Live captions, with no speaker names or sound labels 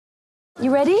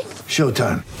You ready?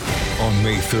 Showtime. On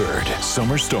May 3rd,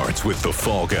 summer starts with The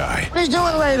Fall Guy. Let's do it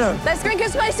later. Let's drink a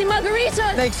spicy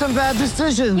margarita. Make some bad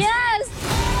decisions. Yes!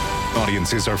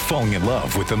 Audiences are falling in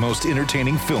love with the most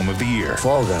entertaining film of the year.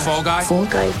 Fall Guy. Fall Guy? Fall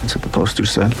Guy. That's what the poster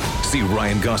said. See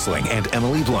Ryan Gosling and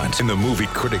Emily Blunt in the movie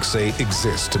critics say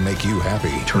exists to make you happy.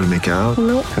 Trying to make it out?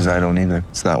 Nope. Because I don't either.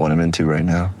 It's not what I'm into right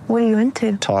now. What are you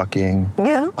into? Talking.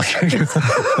 Yeah.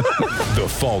 The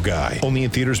Fall Guy. Only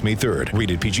in theaters May 3rd.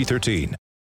 Rated PG-13.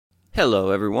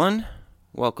 Hello, everyone.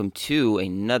 Welcome to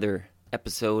another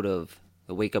episode of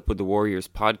the Wake Up with the Warriors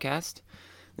podcast.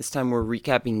 This time we're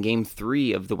recapping Game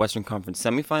 3 of the Western Conference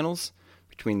semifinals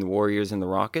between the Warriors and the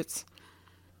Rockets.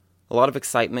 A lot of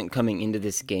excitement coming into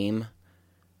this game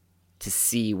to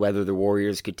see whether the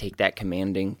Warriors could take that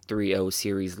commanding 3-0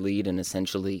 series lead and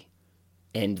essentially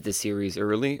end the series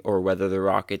early, or whether the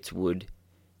Rockets would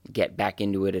get back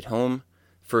into it at home.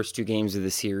 First two games of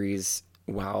the series,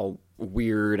 while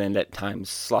weird and at times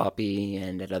sloppy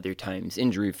and at other times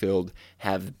injury-filled,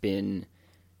 have been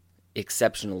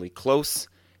exceptionally close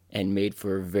and made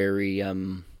for very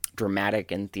dramatic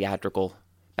and theatrical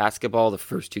basketball. The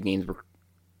first two games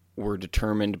were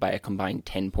determined by a combined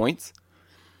 10 points.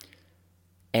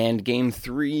 And Game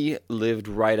 3 lived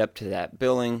right up to that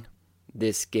billing.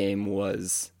 This game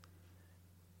was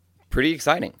pretty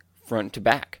exciting, front to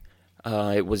back.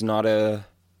 It was not a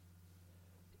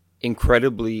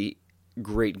incredibly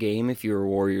great game if you're a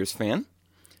Warriors fan,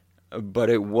 but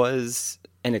it was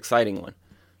an exciting one.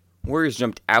 Warriors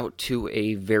jumped out to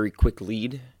a very quick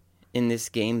lead in this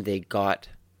game. They got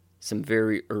some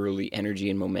very early energy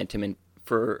and momentum, and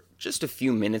for just a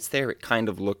few minutes there, it kind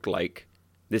of looked like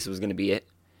this was going to be it,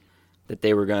 that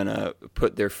they were going to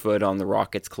put their foot on the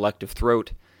Rockets' collective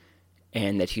throat,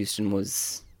 and that Houston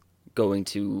was going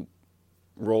to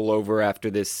roll over after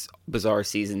this bizarre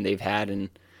season they've had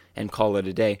and call it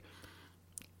a day.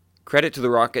 Credit to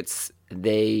the Rockets,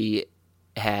 they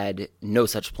had no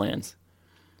such plans.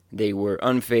 They were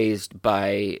unfazed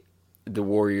by the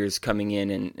Warriors coming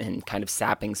in and kind of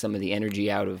sapping some of the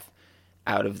energy out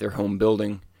of their home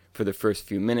building for the first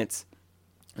few minutes.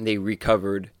 And they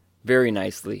recovered very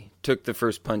nicely, took the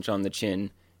first punch on the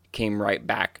chin, came right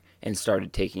back, and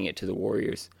started taking it to the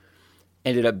Warriors.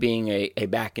 Ended up being a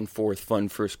back-and-forth fun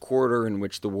first quarter in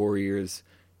which the Warriors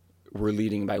were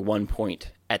leading by 1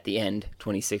 point at the end,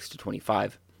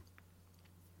 26-25.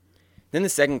 Then the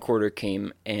second quarter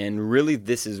came, and really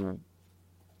this is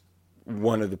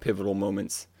one of the pivotal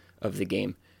moments of the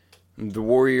game. The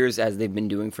Warriors, as they've been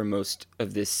doing for most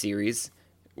of this series,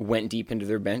 went deep into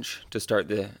their bench to start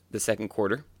the second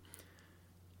quarter.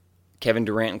 Kevin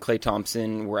Durant and Klay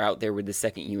Thompson were out there with the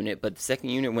second unit, but the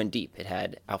second unit went deep. It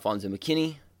had Alfonso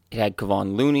McKinney, it had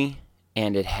Kevon Looney,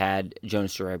 and it had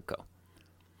Jonas Jerebko.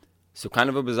 So kind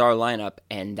of a bizarre lineup,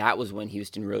 and that was when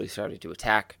Houston really started to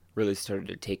attack, really started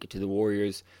to take it to the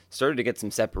Warriors, started to get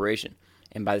some separation.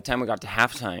 And by the time we got to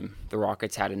halftime, the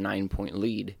Rockets had a 9-point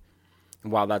lead.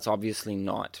 And while that's obviously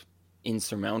not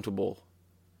insurmountable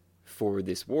for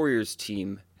this Warriors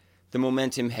team, the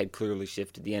momentum had clearly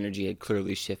shifted. The energy had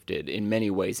clearly shifted. In many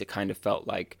ways, it kind of felt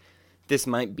like this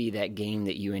might be that game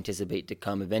that you anticipate to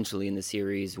come eventually in the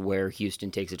series where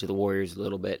Houston takes it to the Warriors a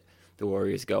little bit. The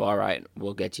Warriors go, all right,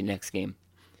 we'll get you next game.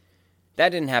 That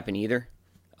didn't happen either.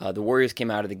 The Warriors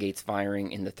came out of the gates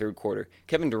firing in the third quarter.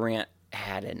 Kevin Durant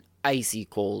had an icy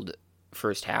cold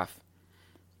first half.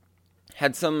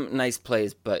 Had some nice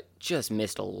plays, but just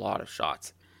missed a lot of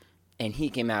shots. And he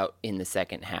came out in the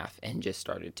second half and just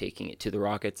started taking it to the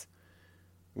Rockets.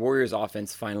 Warriors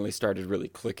offense finally started really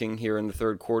clicking here in the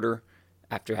third quarter.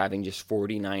 After having just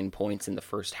 49 points in the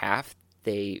first half,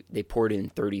 they poured in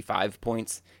 35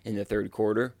 points in the third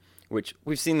quarter, which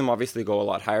we've seen them obviously go a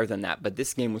lot higher than that, but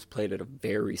this game was played at a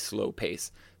very slow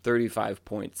pace. 35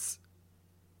 points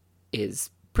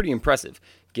is pretty impressive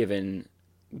given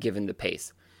the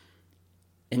pace.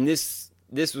 And this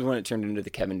was when it turned into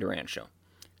the Kevin Durant show.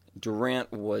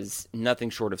 Durant was nothing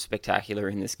short of spectacular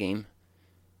in this game.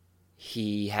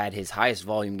 He had his highest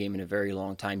volume game in a very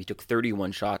long time. He took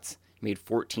 31 shots, made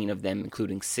 14 of them,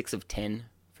 including 6 of 10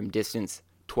 from distance,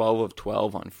 12 of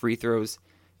 12 on free throws,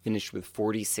 finished with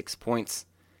 46 points,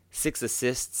 6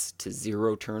 assists to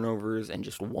 0 turnovers, and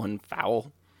just 1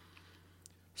 foul.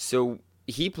 So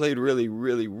he played really,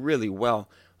 really, really well.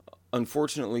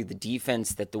 Unfortunately, the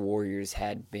defense that the Warriors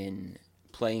had been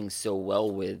playing so well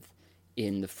with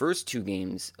in the first two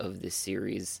games of this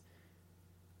series,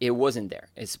 it wasn't there.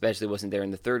 Especially wasn't there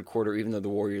in the third quarter. Even though the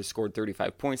Warriors scored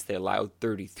 35 points, they allowed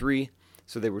 33.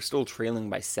 So they were still trailing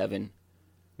by 7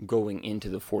 going into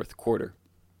the fourth quarter.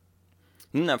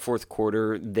 In that fourth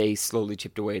quarter, they slowly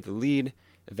chipped away at the lead,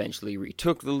 eventually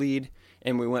retook the lead,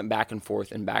 and we went back and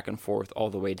forth all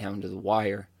the way down to the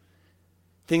wire.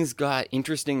 Things got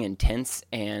interesting and tense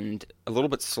and a little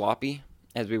bit sloppy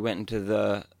as we went into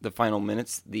the final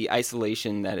minutes. The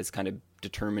isolation that has kind of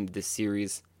determined this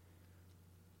series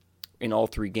in all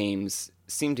three games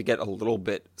seemed to get a little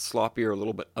bit sloppier, a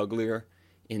little bit uglier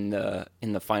in the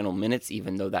final minutes,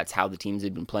 even though that's how the teams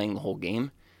had been playing the whole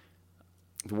game.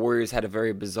 The Warriors had a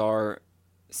very bizarre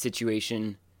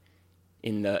situation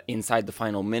inside the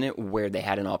final minute where they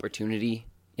had an opportunity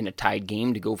in a tied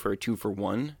game to go for a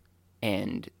 2-for-1,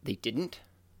 and they didn't.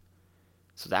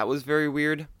 So that was very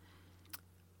weird.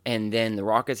 And then the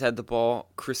Rockets had the ball.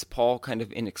 Chris Paul, kind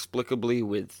of inexplicably,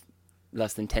 with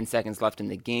less than 10 seconds left in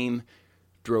the game,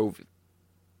 drove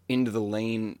into the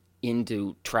lane,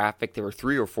 into traffic. There were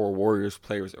 3 or 4 Warriors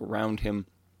players around him.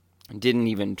 Didn't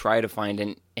even try to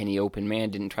find any open man.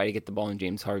 Didn't try to get the ball in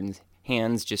James Harden's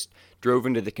hands. Just drove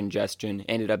into the congestion.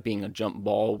 Ended up being a jump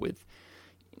ball with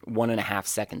 1.5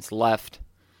 seconds left.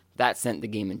 That sent the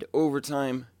game into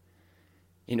overtime.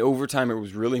 In overtime, it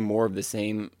was really more of the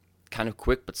same kind of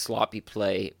quick but sloppy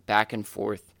play, back and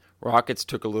forth. Rockets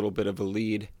took a little bit of a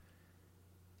lead,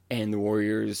 and the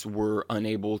Warriors were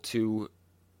unable to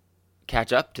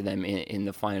catch up to them in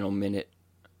the final minute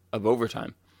of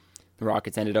overtime. The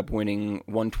Rockets ended up winning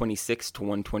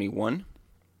 126-121.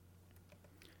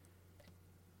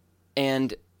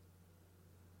 And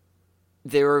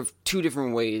there are 2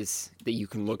 different ways that you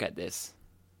can look at this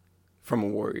from a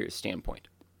Warriors standpoint.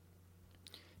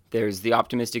 There's the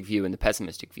optimistic view and the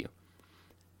pessimistic view.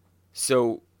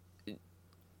 So,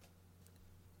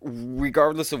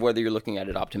 regardless of whether you're looking at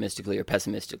it optimistically or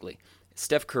pessimistically,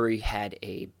 Steph Curry had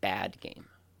a bad game.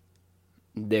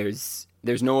 There's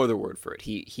no other word for it.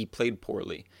 He played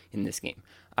poorly in this game.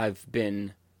 I've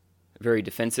been very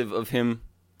defensive of him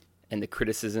and the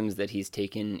criticisms that he's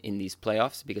taken in these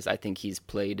playoffs, because I think he's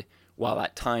played, while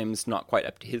at times not quite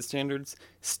up to his standards,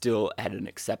 still at an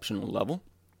exceptional level.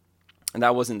 And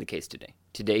that wasn't the case today.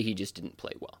 Today he just didn't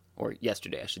play well. Or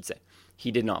yesterday, I should say.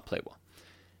 He did not play well.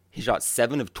 He shot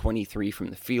 7 of 23 from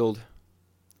the field.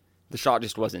 The shot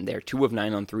just wasn't there. 2 of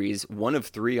 9 on threes, 1 of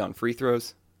 3 on free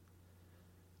throws,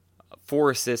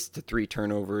 4 assists to 3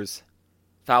 turnovers,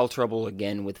 foul trouble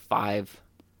again with 5.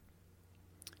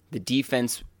 The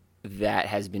defense that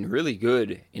has been really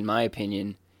good, in my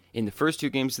opinion, in the first 2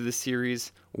 games of this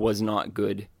series was not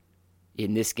good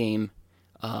in this game.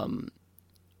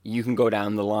 You can go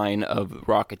down the line of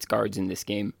Rockets guards in this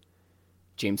game.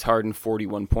 James Harden,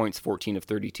 41 points, 14 of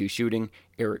 32 shooting.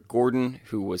 Eric Gordon,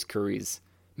 who was Curry's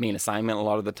main assignment a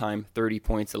lot of the time, 30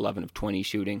 points, 11 of 20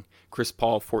 shooting. Chris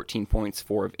Paul, 14 points,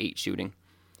 4 of 8 shooting.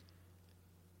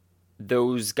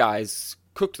 Those guys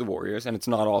cooked the Warriors, and it's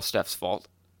not all Steph's fault,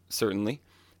 certainly.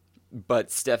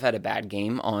 But Steph had a bad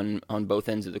game on both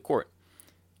ends of the court.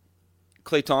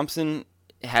 Klay Thompson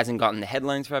hasn't gotten the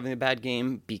headlines for having a bad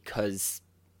game because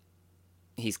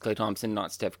he's Klay Thompson,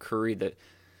 not Steph Curry.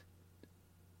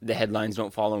 The headlines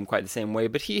don't follow him quite the same way,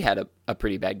 but he had a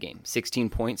pretty bad game. 16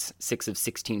 points, 6 of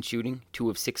 16 shooting, 2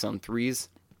 of 6 on threes.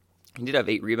 He did have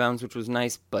 8 rebounds, which was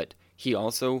nice, but he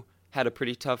also had a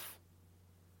pretty tough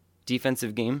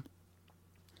defensive game.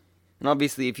 And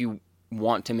obviously, if you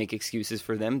want to make excuses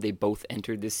for them, they both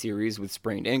entered this series with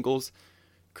sprained ankles.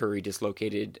 Curry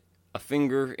dislocated a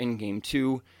finger in game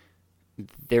 2.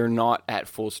 They're not at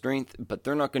full strength, but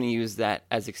they're not going to use that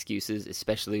as excuses,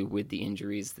 especially with the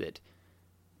injuries that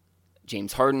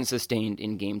James Harden sustained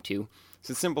in game 2.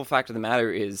 So the simple fact of the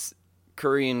matter is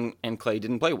Curry and Klay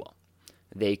didn't play well.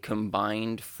 They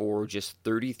combined for just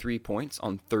 33 points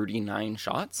on 39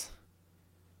 shots,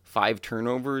 5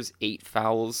 turnovers, 8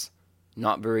 fouls,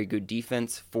 not very good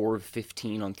defense, 4 of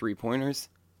 15 on 3-pointers.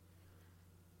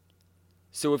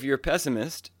 So if you're a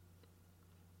pessimist,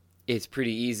 it's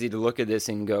pretty easy to look at this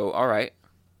and go, all right,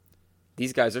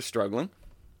 these guys are struggling.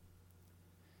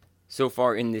 So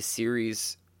far in this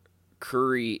series,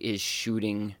 Curry is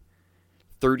shooting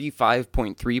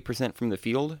 35.3% from the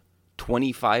field,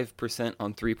 25%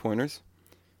 on 3-pointers.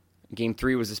 Game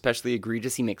 3 was especially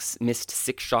egregious. He missed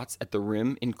 6 shots at the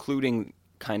rim, including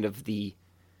kind of the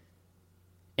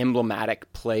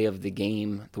emblematic play of the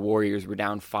game. The Warriors were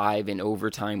down 5 in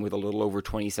overtime with a little over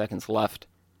 20 seconds left.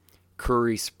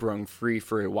 Curry sprung free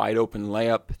for a wide open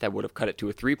layup that would have cut it to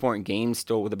a 3-point game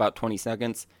still with about 20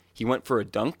 seconds. He went for a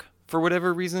dunk for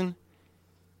whatever reason.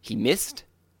 He missed,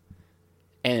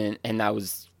 and that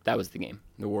was the game.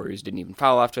 The Warriors didn't even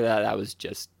foul after that. That was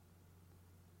just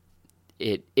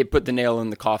it put the nail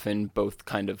in the coffin, both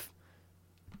kind of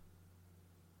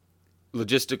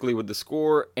logistically with the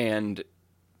score and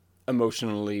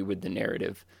emotionally with the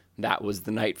narrative. That was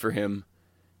the night for him.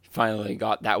 finally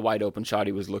got that wide open shot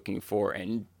he was looking for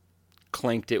and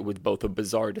clanked it with both a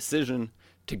bizarre decision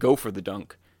to go for the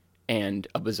dunk and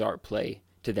a bizarre play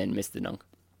to then miss the dunk.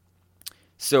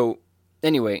 So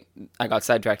anyway, I got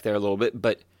sidetracked there a little bit,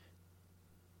 but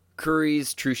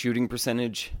Curry's true shooting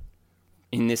percentage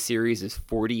in this series is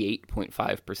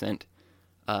 48.5%.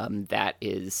 That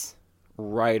is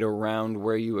right around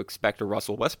where you expect a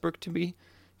Russell Westbrook to be,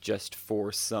 just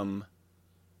for some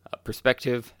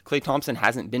perspective. Klay Thompson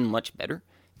hasn't been much better,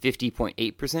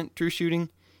 50.8% true shooting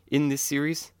in this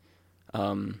series.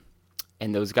 And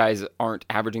those guys aren't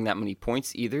averaging that many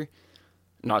points either.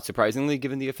 Not surprisingly,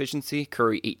 given the efficiency.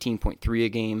 Curry 18.3 a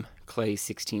game, Klay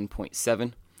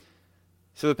 16.7.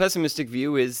 So the pessimistic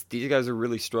view is these guys are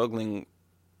really struggling.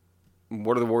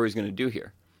 What are the Warriors going to do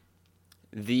here?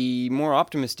 The more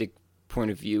optimistic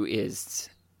point of view is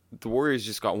the Warriors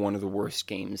just got one of the worst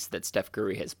games that Steph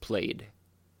Curry has played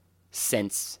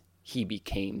since he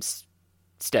became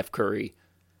Steph Curry,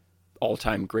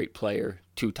 all-time great player,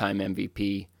 2-time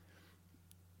MVP,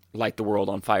 light the world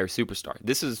on fire superstar.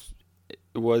 This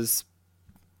was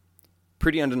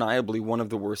pretty undeniably one of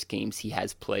the worst games he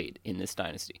has played in this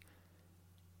dynasty.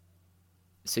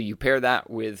 So you pair that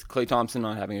with Klay Thompson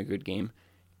not having a good game,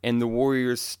 and the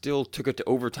Warriors still took it to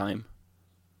overtime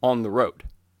on the road.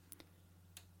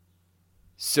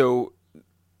 So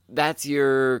that's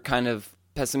your kind of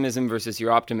pessimism versus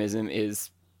your optimism,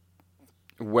 is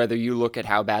whether you look at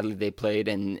how badly they played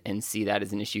and see that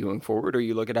as an issue going forward, or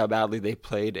you look at how badly they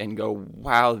played and go,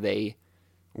 wow, they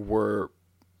were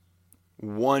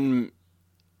one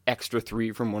extra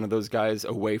three from one of those guys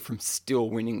away from still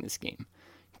winning this game,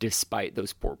 despite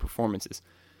those poor performances.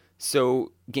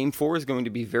 So Game 4 is going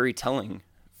to be very telling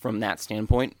from that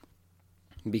standpoint,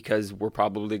 because we're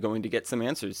probably going to get some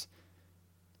answers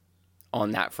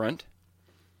on that front,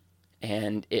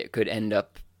 and it could end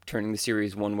up turning the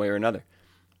series one way or another.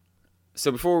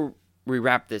 So before we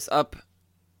wrap this up,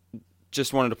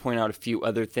 just wanted to point out a few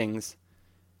other things.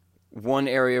 One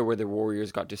area where the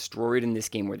Warriors got destroyed in this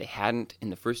game where they hadn't in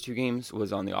the first two games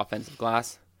was on the offensive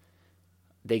glass.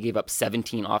 They gave up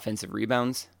 17 offensive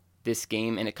rebounds this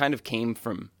game, and it kind of came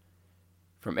from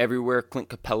everywhere. Clint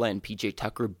Capella and PJ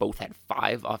Tucker both had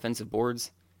 5 offensive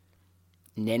boards.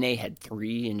 Nene had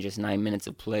 3 in just 9 minutes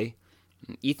of play.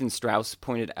 Ethan Strauss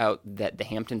pointed out that the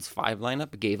Hamptons 5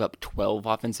 lineup gave up 12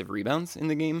 offensive rebounds in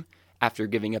the game after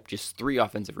giving up just 3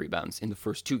 offensive rebounds in the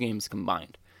first 2 games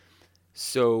combined.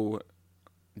 So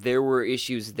there were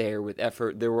issues there with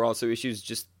effort. There were also issues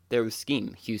just there with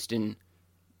scheme. Houston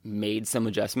made some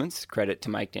adjustments, credit to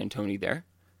Mike D'Antoni there,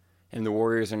 and the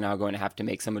Warriors are now going to have to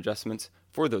make some adjustments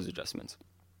for those adjustments.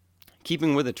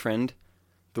 Keeping with a trend,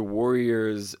 the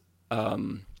Warriors'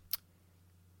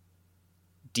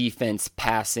 defense,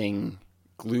 passing,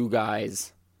 glue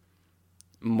guys,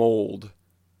 mold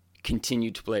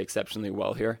continue to play exceptionally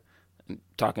well here. I'm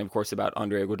talking, of course, about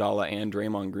Andre Iguodala and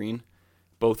Draymond Green.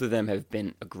 Both of them have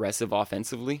been aggressive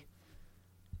offensively,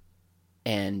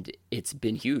 and it's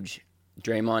been huge.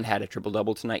 Draymond had a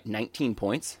triple-double tonight, 19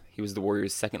 points. He was the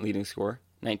Warriors' second leading scorer.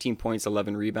 19 points,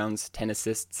 11 rebounds, 10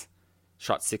 assists,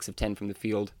 shot 6 of 10 from the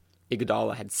field.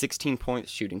 Iguodala had 16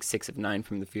 points, shooting 6 of 9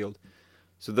 from the field.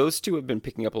 So those two have been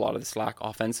picking up a lot of the slack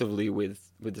offensively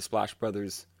with the Splash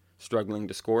Brothers struggling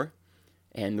to score.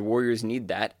 And the Warriors need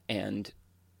that, and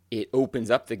it opens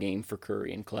up the game for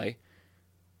Curry and Klay.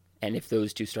 And if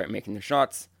those two start making their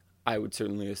shots, I would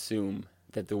certainly assume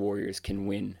that the Warriors can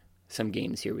win some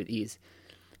games here with ease.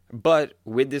 But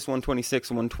with this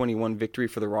 126-121 victory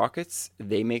for the Rockets,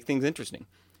 they make things interesting.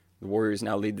 The Warriors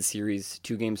now lead the series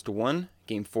 2-1.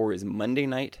 Game 4 is Monday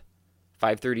night,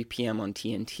 5:30 p.m. on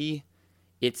TNT.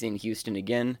 It's in Houston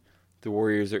again. The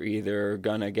Warriors are either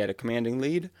going to get a commanding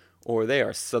lead, or they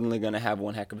are suddenly going to have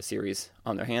one heck of a series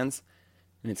on their hands.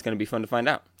 And it's going to be fun to find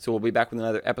out. So we'll be back with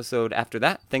another episode after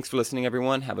that. Thanks for listening,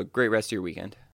 everyone. Have a great rest of your weekend.